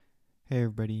Hey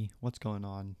everybody, what's going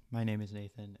on? My name is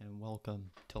Nathan and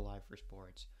welcome to Live for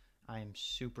Sports. I am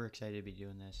super excited to be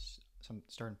doing this.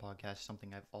 Starting podcast,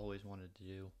 something I've always wanted to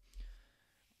do.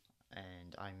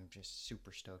 And I'm just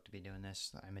super stoked to be doing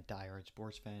this. I'm a diehard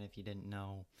sports fan if you didn't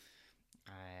know.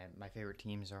 My favorite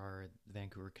teams are the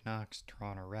Vancouver Canucks,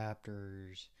 Toronto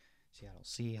Raptors, Seattle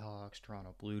Seahawks,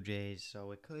 Toronto Blue Jays.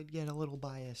 So it could get a little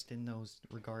biased in those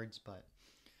regards, but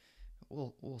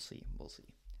we'll see. We'll see.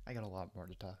 I got a lot more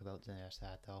to talk about than just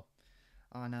that, though.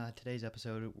 On today's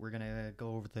episode, we're going to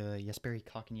go over the Jesperi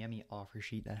Kotkaniemi offer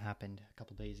sheet that happened a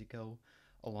couple days ago,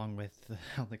 along with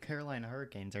how the Carolina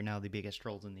Hurricanes are now the biggest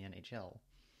trolls in the NHL.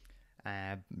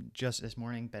 Just this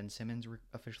morning, Ben Simmons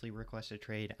officially requested a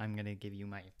trade. I'm going to give you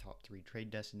my top 3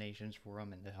 trade destinations for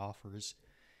him and the offers.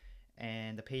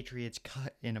 And the Patriots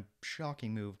cut, in a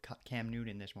shocking move, cut Cam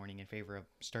Newton this morning in favor of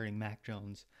starting Mac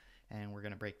Jones. And we're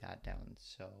going to break that down.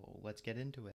 So let's get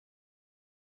into it.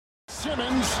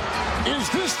 Simmons, is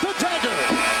this the dagger?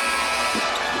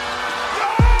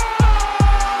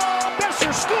 Oh!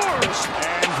 Besser scores!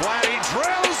 And Vladdy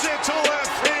drills it to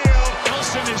left field.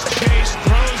 Wilson is chased,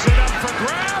 throws it up for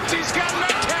grabs. He's got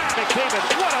Metcalf. McDavid,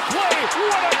 what a play,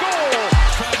 what a goal!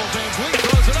 Travel Van Vliet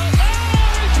throws it up.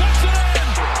 Oh, he puts it in!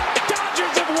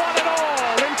 Dodgers have won it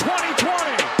all in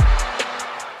 2020.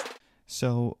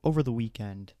 So over the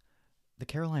weekend, the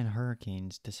Carolina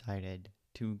Hurricanes decided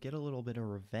to get a little bit of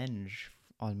revenge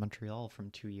on Montreal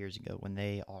from 2 years ago when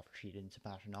they offer-sheeted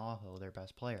Sebastian Aho, their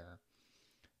best player.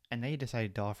 And they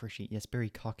decided to offer-sheet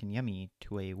Jesperi Kotkaniemi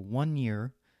to a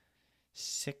 1-year,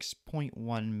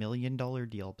 $6.1 million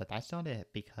deal. But that's not it,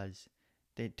 because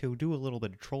to do a little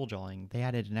bit of troll-jawing, they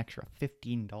added an extra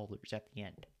 $15 at the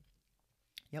end.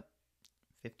 Yep,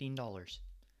 $15.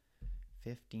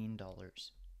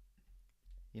 $15.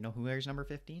 You know who wears number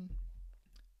 15?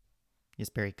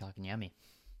 Jesperi Kotkaniemi.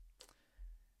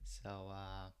 So,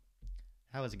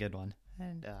 that was a good one.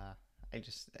 And,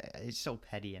 it's so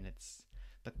petty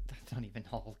but that's not even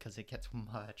all, because it gets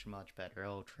much, much better.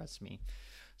 Oh, trust me.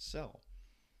 So,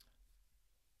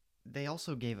 they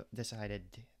also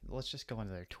decided, let's just go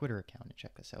onto their Twitter account and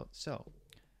check this out. So,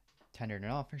 tendered an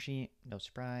offer sheet, no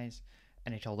surprise.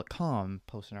 NHL.com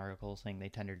posted an article saying they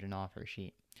tendered an offer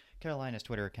sheet. Carolina's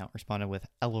Twitter account responded with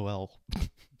LOL.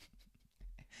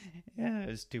 Yeah, it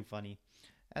was too funny.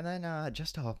 And then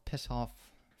just to piss off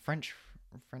French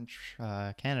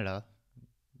Canada,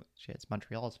 which is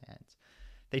Montreal's fans,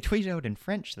 they tweeted out in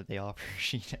French that they offer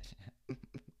sheeted.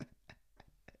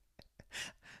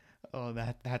 Oh,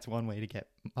 that's one way to get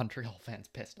Montreal fans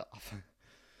pissed off.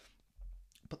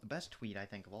 But the best tweet, I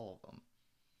think, of all of them,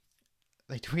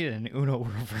 they tweeted an Uno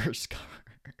reverse card.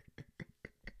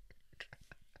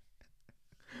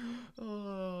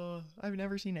 Oh, I've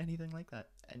never seen anything like that,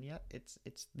 and yet it's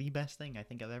the best thing I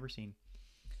think I've ever seen.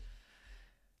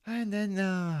 And then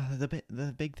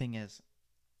the big thing is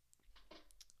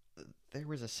there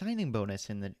was a signing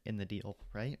bonus in the deal,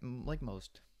 right? Like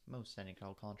most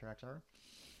NHL contracts are.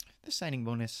 The signing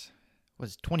bonus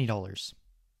was $20.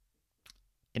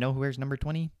 You know who wears number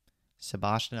 20?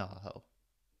 Sebastian Aho.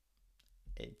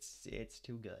 It's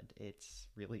too good. It's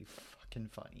really fucking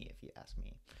funny if you ask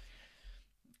me.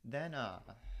 Then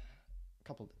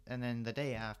and then the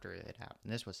day after it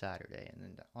happened, this was Saturday, and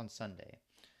then on Sunday,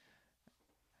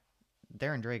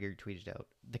 Darren Dreger tweeted out,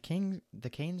 the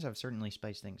Canes have certainly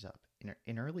spiced things up.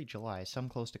 In early July, some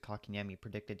close to Kotkaniemi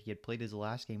predicted he had played his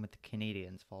last game with the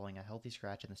Canadiens following a healthy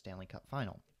scratch in the Stanley Cup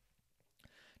final.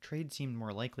 Trade seemed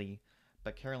more likely,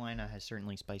 but Carolina has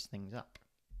certainly spiced things up.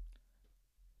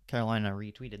 Carolina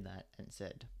retweeted that and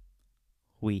said,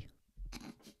 We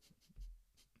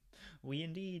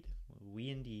indeed. We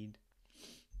indeed.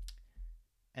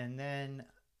 And then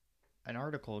an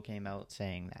article came out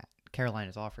saying that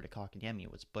Carolina's offer to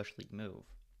Kotkaniemi was a Bush League move.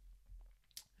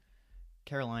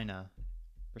 Carolina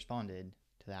responded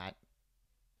to that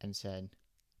and said,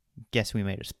 guess we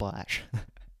made a splash.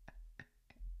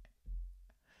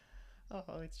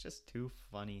 Oh, it's just too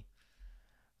funny.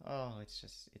 Oh,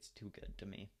 it's too good to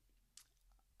me.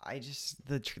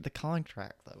 The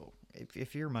contract, though,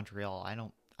 if you're Montreal, I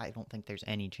don't think there's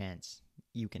any chance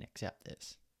you can accept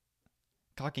this.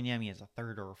 Kotkaniemi is a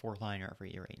third or a fourth liner for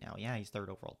you right now. Yeah, he's third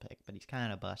overall pick, but he's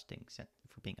kind of busting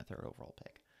for being a third overall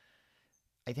pick.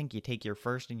 I think you take your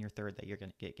first and your third that you're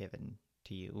going to get given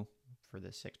to you for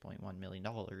this $6.1 million,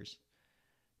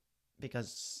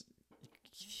 because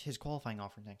his qualifying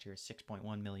offer next year is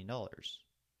 $6.1 million.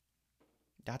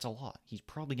 That's a lot. He's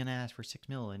probably going to ask for $6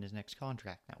 million in his next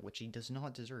contract now, which he does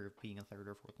not deserve being a third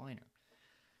or fourth liner.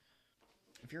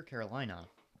 If you're Carolina,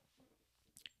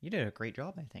 you did a great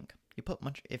job, I think.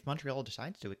 If Montreal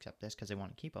decides to accept this because they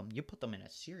want to keep him, you put them in a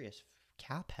serious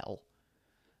cap hell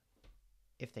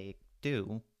if they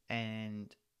do.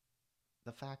 And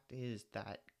the fact is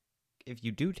that if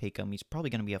you do take him, he's probably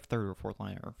going to be a third or fourth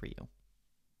liner for you,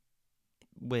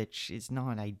 which is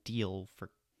not ideal for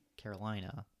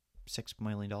Carolina. $6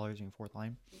 million in fourth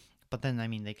line. But then, I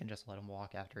mean, they can just let him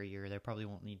walk after a year. They probably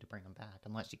won't need to bring him back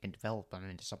unless you can develop him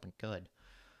into something good,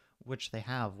 which they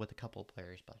have with a couple of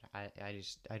players. But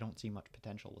I don't see much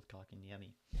potential with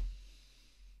Kotkaniemi.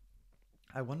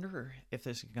 I wonder if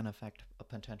this is going to affect a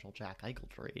potential Jack Eichel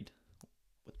trade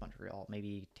with Montreal.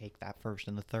 Maybe take that first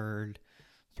and the third,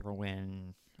 throw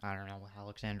in, I don't know,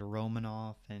 Alexander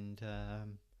Romanov and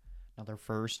another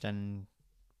first, and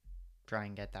try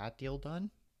and get that deal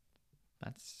done.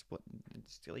 That's what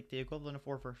it's like, the equivalent of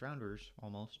 4 first rounders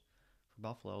almost for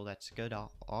Buffalo. That's a good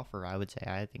offer, I would say.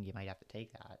 I think you might have to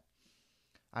take that.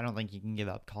 I don't think you can give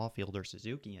up Caulfield or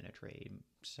Suzuki in a trade,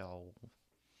 so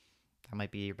that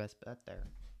might be your best bet there.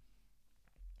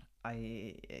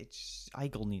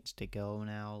 Eichel needs to go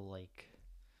now. Like,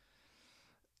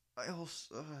 it's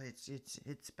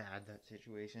bad, that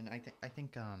situation. I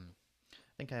think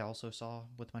I also saw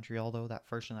with Montreal though, that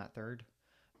first and that third,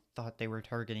 thought they were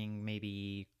targeting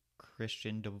maybe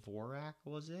Christian Dvorak,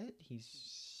 was it?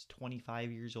 He's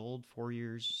 25 years old, 4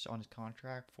 years on his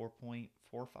contract,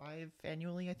 4.45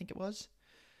 annually, I think it was.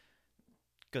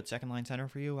 Good second line center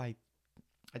for you. I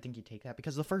think you take that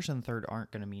because the first and third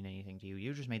aren't going to mean anything to you.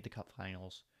 You just made the Cup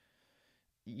Finals.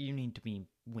 You need to be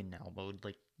win now mode.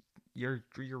 Like, your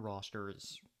roster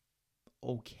is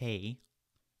okay,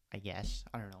 I guess.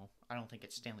 I don't know. I don't think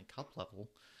it's Stanley Cup level,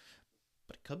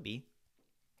 but it could be.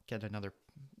 Get another.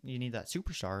 You need that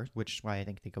superstar, which is why I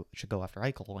think they should go after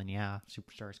Eichel. And yeah,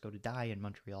 superstars go to die in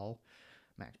Montreal.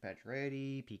 Max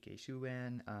Pacioretty, PK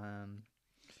Subban.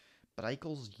 But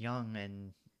Eichel's young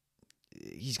and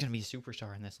he's going to be a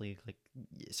superstar in this league. Like,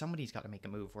 somebody's got to make a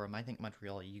move for him. I think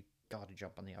Montreal, you got to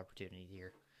jump on the opportunity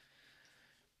here.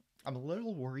 I'm a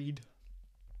little worried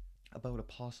about a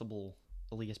possible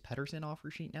Elias Pettersson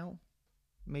offer sheet now.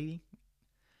 Maybe.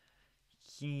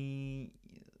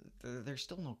 There's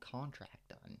still no contract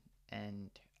done. And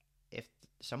if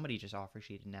somebody just offer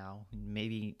sheeted now,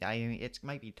 maybe, it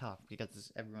might be tough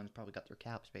because everyone's probably got their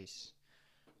cap space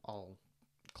all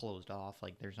closed off.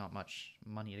 Like, there's not much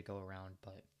money to go around,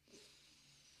 but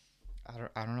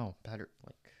I don't know. Better,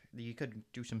 like, you could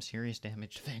do some serious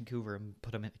damage to Vancouver and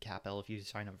put them in the cap L if you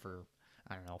sign up for,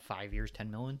 I don't know, 5 years, $10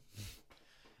 million.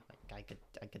 Like,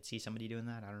 I could see somebody doing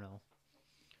that. I don't know.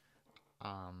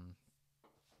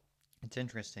 It's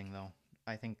interesting though.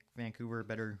 I think Vancouver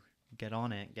better get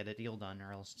on it, get a deal done,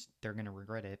 or else they're gonna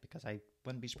regret it. Because I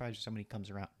wouldn't be surprised if somebody comes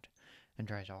around and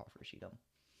tries to offer sheet them.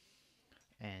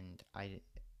 And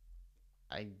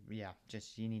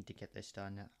just you need to get this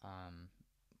done.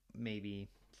 Maybe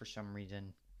for some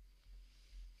reason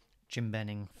Jim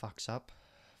Benning fucks up.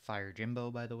 Fire Jimbo,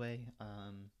 by the way.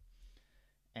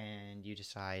 And you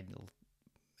decide,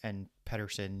 and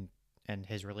Pettersson and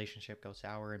his relationship goes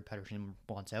sour, and Pettersson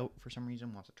wants out for some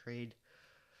reason, wants a trade.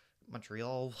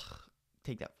 Montreal,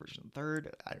 take that first and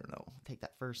third. I don't know. Take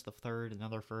that first, the third,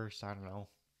 another first. I don't know.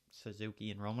 Suzuki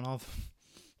and Romanov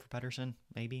for Pettersson,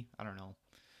 maybe. I don't know.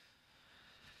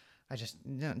 I just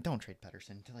don't trade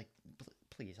Pettersson. Like,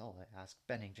 please, all I ask,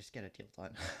 Benning, just get a deal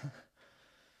done.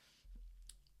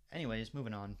 Anyways,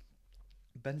 moving on.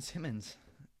 Ben Simmons.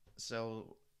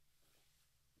 So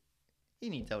he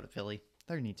needs out of Philly.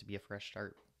 There needs to be a fresh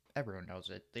start. Everyone knows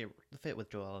it. The fit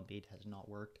with Joel Embiid has not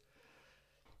worked.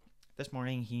 This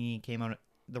morning he came out.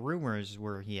 The rumors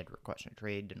were he had requested a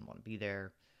trade, didn't want to be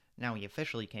there. Now he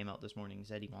officially came out this morning and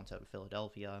said he wants out of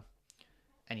Philadelphia,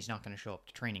 and he's not going to show up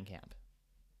to training camp.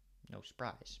 No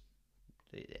surprise.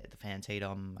 The fans hate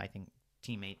him. I think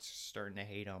teammates starting to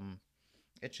hate him.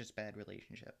 It's just bad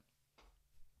relationship.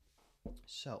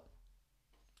 So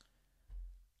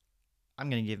I'm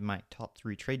going to give my top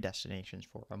 3 trade destinations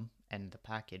for him and the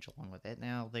package along with it.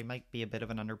 Now, they might be a bit of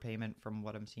an underpayment from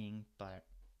what I'm seeing, but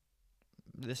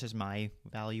this is my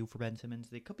value for Ben Simmons.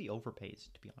 They could be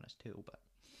overpays, to be honest, too. But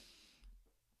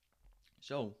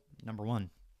so, number 1,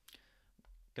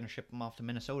 going to ship him off to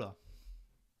Minnesota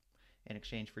in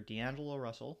exchange for D'Angelo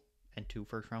Russell and 2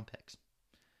 first-round picks.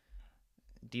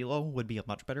 D'Lo would be a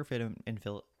much better fit in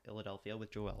Philadelphia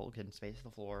with Joel, can space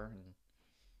the floor, and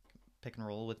pick and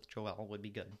roll with Joel would be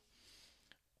good.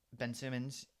 Ben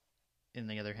Simmons, on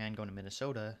the other hand, going to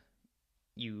Minnesota,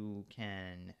 you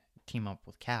can team up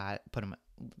with Cat, put him.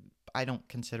 I don't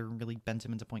consider really Ben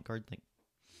Simmons a point guard. Like,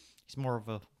 he's more of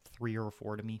a 3 or a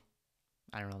 4 to me.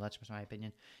 I don't know. That's just my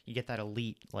opinion. You get that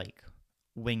elite, like,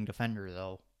 wing defender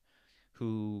though,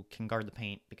 who can guard the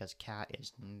paint because Cat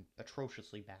is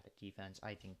atrociously bad at defense.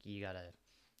 I think you gotta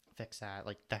fix that.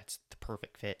 Like, that's the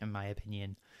perfect fit in my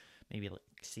opinion. Maybe like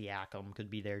Siakam could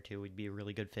be there too. He'd be a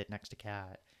really good fit next to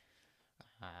Cat.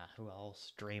 Who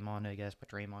else? Draymond, I guess, but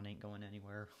Draymond ain't going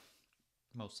anywhere.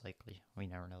 Most likely. We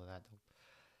never know that though.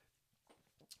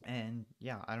 And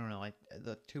yeah, I don't know.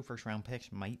 The 2 first-round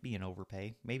picks might be an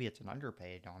overpay. Maybe it's an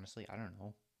underpaid, honestly. I don't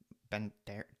know.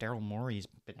 Daryl Morey's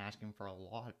been asking for a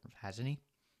lot, hasn't he?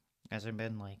 Hasn't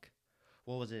been like,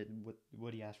 what was it?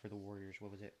 What he asked for the Warriors? What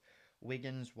was it?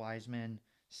 Wiggins, Wiseman,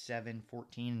 7,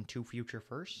 14, and 2 future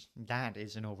firsts? That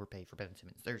is an overpay for Ben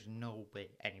Simmons. There's no way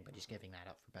anybody's giving that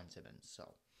up for Ben Simmons.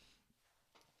 So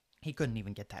he couldn't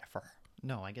even get that far.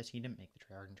 No, I guess he didn't make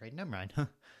the Harden trade. Never mind.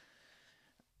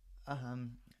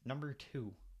 Number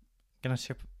 2,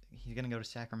 he's gonna go to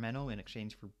Sacramento in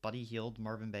exchange for Buddy Hield,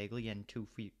 Marvin Bagley, and 2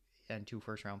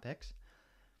 first-round picks.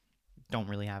 Don't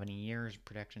really have any years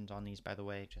projections on these, by the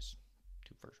way. Just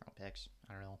 2 first-round picks.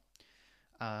 I don't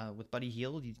know. With Buddy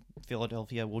Hield,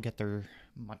 Philadelphia will get their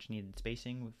much-needed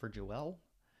spacing for Joel.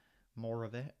 More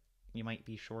of it. You might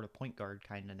be short a point guard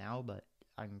kind of now, but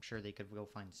I'm sure they could go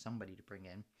find somebody to bring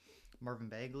in. Marvin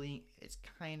Bagley, it's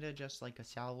kind of just like a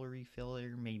salary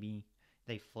filler. Maybe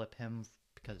they flip him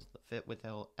because the fit with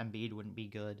Embiid wouldn't be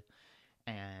good,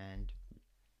 and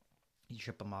you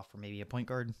ship him off for maybe a point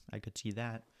guard. I could see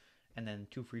that. And then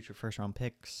 2 future first-round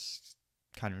picks,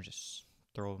 kind of just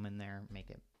throw them in there, make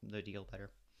it the deal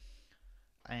better.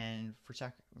 And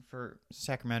for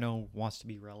Sacramento wants to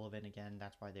be relevant again.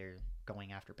 That's why they're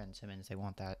going after Ben Simmons. They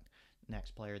want that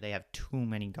next player. They have too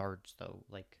many guards, though,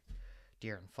 like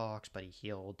De'Aaron Fox, Buddy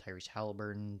Hield, Tyrese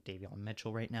Halliburton, Davion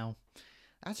Mitchell right now.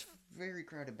 That's very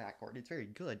crowded backcourt. It's very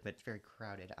good, but it's very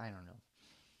crowded. I don't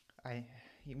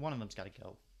know. One of them's got to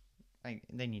go.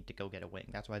 They need to go get a wing.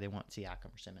 That's why they want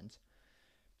Siakam or Simmons.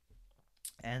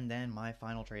 And then my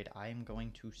final trade, I am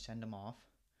going to send him off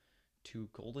to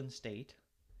Golden State.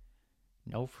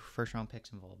 No first-round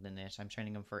picks involved in this. I'm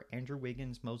sending him for Andrew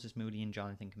Wiggins, Moses Moody, and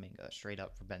Jonathan Kuminga, straight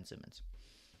up for Ben Simmons.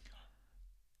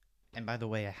 And by the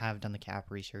way, I have done the cap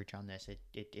research on this.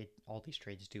 All these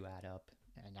trades do add up,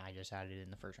 and I just added in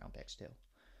the first-round picks too.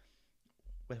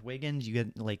 With Wiggins, you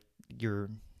get like your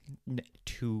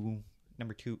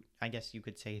number 2, I guess you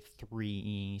could say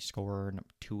 3 scorer,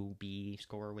 2B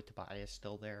scorer with Tobias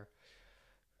still there.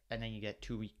 And then you get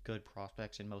 2 good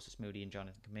prospects in Moses Moody and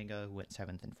Jonathan Kuminga, who went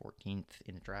 7th and 14th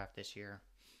in the draft this year.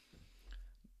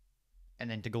 And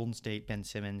then to Golden State, Ben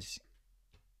Simmons,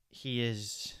 he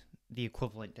is the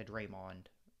equivalent to Draymond,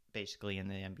 basically, in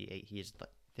the NBA. He is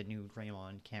the new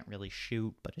Draymond, can't really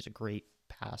shoot, but is a great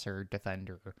passer,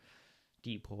 defender,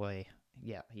 deep boy.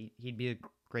 Yeah, he'd be a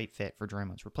great fit for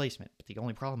Draymond's replacement. But the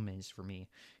only problem is, for me,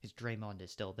 is Draymond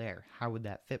is still there. How would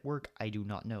that fit work? I do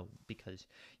not know. Because,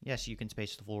 yes, you can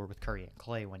space the floor with Curry and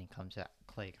Clay when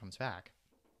Clay comes back.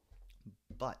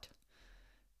 But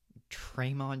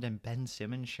Draymond and Ben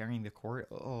Simmons sharing the court,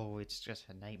 it's just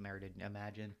a nightmare to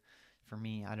imagine. For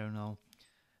me, I don't know.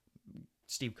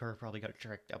 Steve Kerr probably got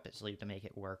tricked up his sleeve to make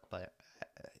it work. But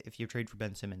if you trade for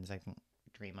Ben Simmons, I think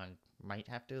Draymond might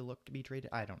have to look to be traded.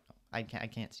 I don't know. I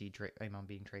can't see Draymond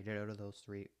being traded out of those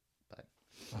 3, but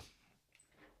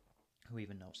who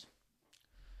even knows?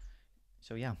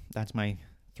 So yeah, that's my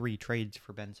 3 trades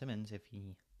for Ben Simmons if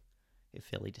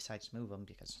Philly decides to move him,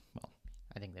 because, well,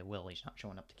 I think they will. He's not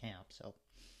showing up to camp. So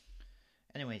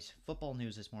anyways, football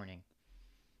news this morning.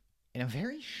 In a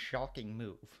very shocking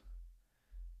move,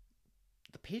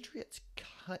 the Patriots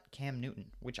cut Cam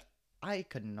Newton, which I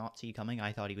could not see coming.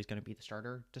 I thought he was going to be the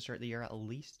starter to start the year at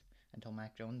least, until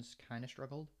Mac Jones kind of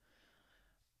struggled.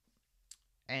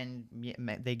 And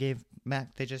they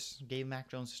just gave Mac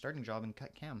Jones a starting job and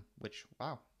cut Cam, which,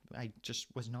 wow, I just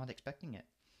was not expecting it.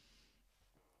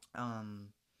 I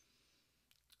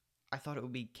thought it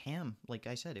would be Cam, like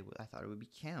I said, I thought it would be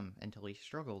Cam until he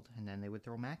struggled, and then they would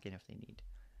throw Mac in if they need.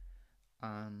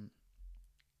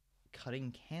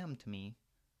 Cutting Cam to me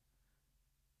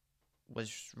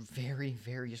was very,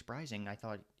 very surprising. I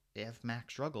thought if Mac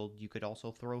struggled, you could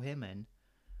also throw him in,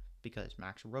 because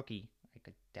Mac's a rookie. I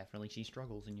could definitely see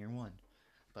struggles in year 1.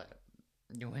 But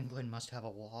New England must have a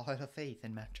lot of faith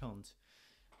in Mac Jones,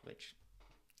 which,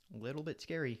 a little bit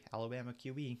scary. Alabama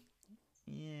QB,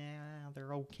 yeah,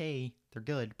 they're okay. They're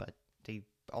good, but they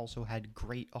also had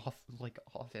great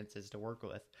offenses to work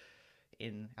with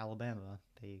in Alabama.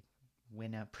 They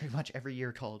win at pretty much every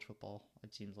year college football,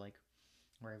 it seems like,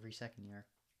 or every second year.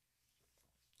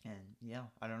 And yeah,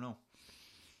 I don't know.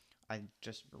 I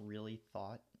just really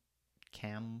thought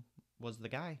Cam was the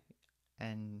guy.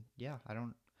 And yeah, I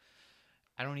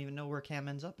don't even know where Cam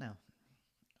ends up now.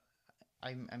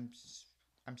 I'm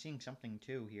seeing something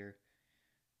too here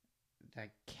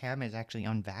that Cam is actually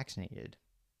unvaccinated.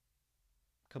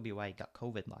 Could be why he got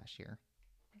COVID last year.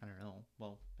 I don't know.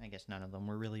 Well, I guess none of them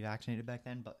were really vaccinated back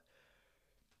then, but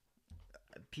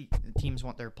teams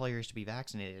want their players to be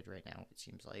vaccinated right now, it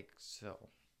seems like. So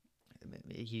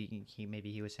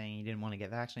he was saying he didn't want to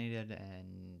get vaccinated,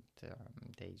 and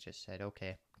they just said,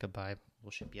 okay, goodbye,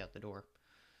 we'll ship you out the door.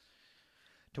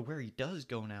 To where he does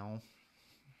go now,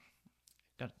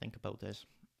 gotta think about this.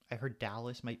 I heard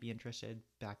Dallas might be interested,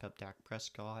 back up Dak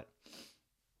Prescott.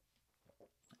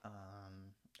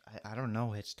 I don't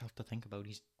know, it's tough to think about.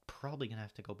 He's probably gonna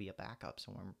have to go be a backup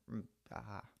somewhere.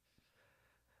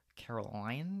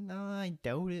 Carolina, I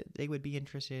doubt it. They would be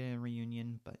interested in a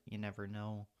reunion, but you never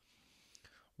know.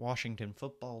 Washington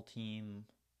football team,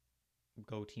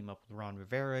 go team up with Ron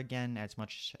Rivera again. As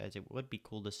much as it would be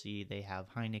cool to see, they have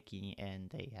Heineke and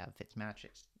they have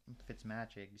Fitzmagic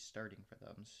starting for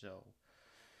them. So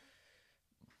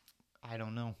I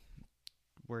don't know.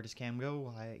 Where does Cam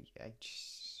go?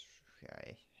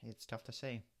 It's tough to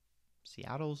say.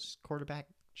 Seattle's quarterback,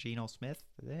 Geno Smith,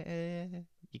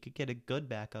 you could get a good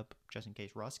backup just in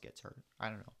case Russ gets hurt. I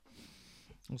don't know.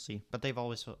 We'll see. But they've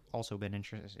always also been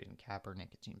interested in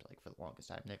Kaepernick, it seems like, for the longest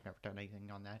time. They've never done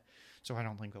anything on that. So I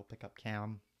don't think they'll pick up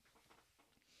Cam.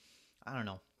 I don't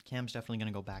know. Cam's definitely going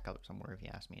to go back out somewhere if you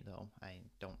ask me, though. I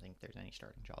don't think there's any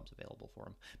starting jobs available for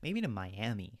him. Maybe to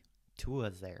Miami.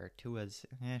 Tua's there. Tua's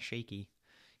shaky.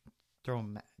 Throw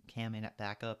Cam in at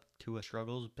backup. Tua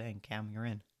struggles. Bang, Cam, you're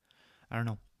in. I don't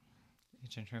know.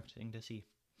 It's interesting to see.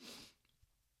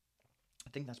 I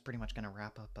think that's pretty much going to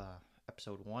wrap up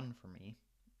episode 1 for me.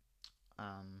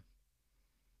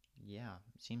 Yeah,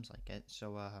 seems like it.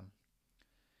 So,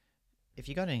 if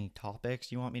you got any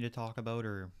topics you want me to talk about,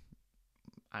 or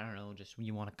I don't know, just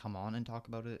you want to come on and talk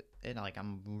about it, like,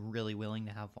 I'm really willing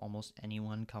to have almost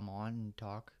anyone come on and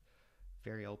talk.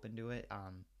 Very open to it.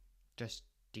 Just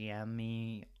DM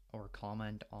me or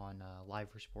comment on Live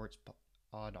for Sports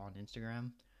Pod on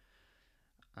Instagram.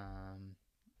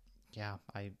 Yeah,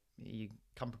 you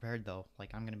come prepared though.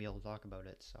 Like, I'm gonna be able to talk about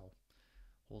it, so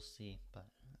we'll see. But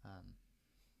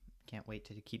can't wait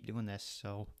to keep doing this.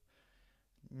 So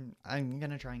I'm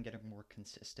gonna try and get a more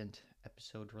consistent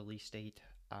episode release date.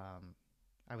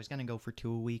 I was gonna go for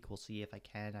 2 a week. We'll see if I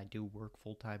can. I do work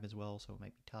full time as well, so it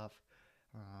might be tough.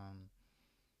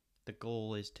 The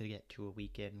goal is to get 2 a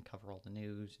week in, cover all the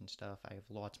news and stuff. I have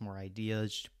lots more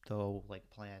ideas though, like,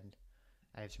 planned.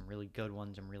 I have some really good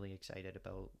ones I'm really excited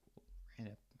about,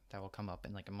 and that will come up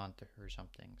in like a month or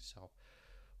something. So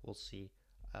we'll see.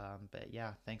 But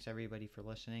yeah, thanks everybody for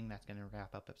listening. That's going to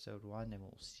wrap up episode 1, and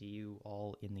we'll see you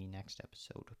all in the next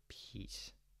episode.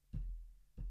 Peace.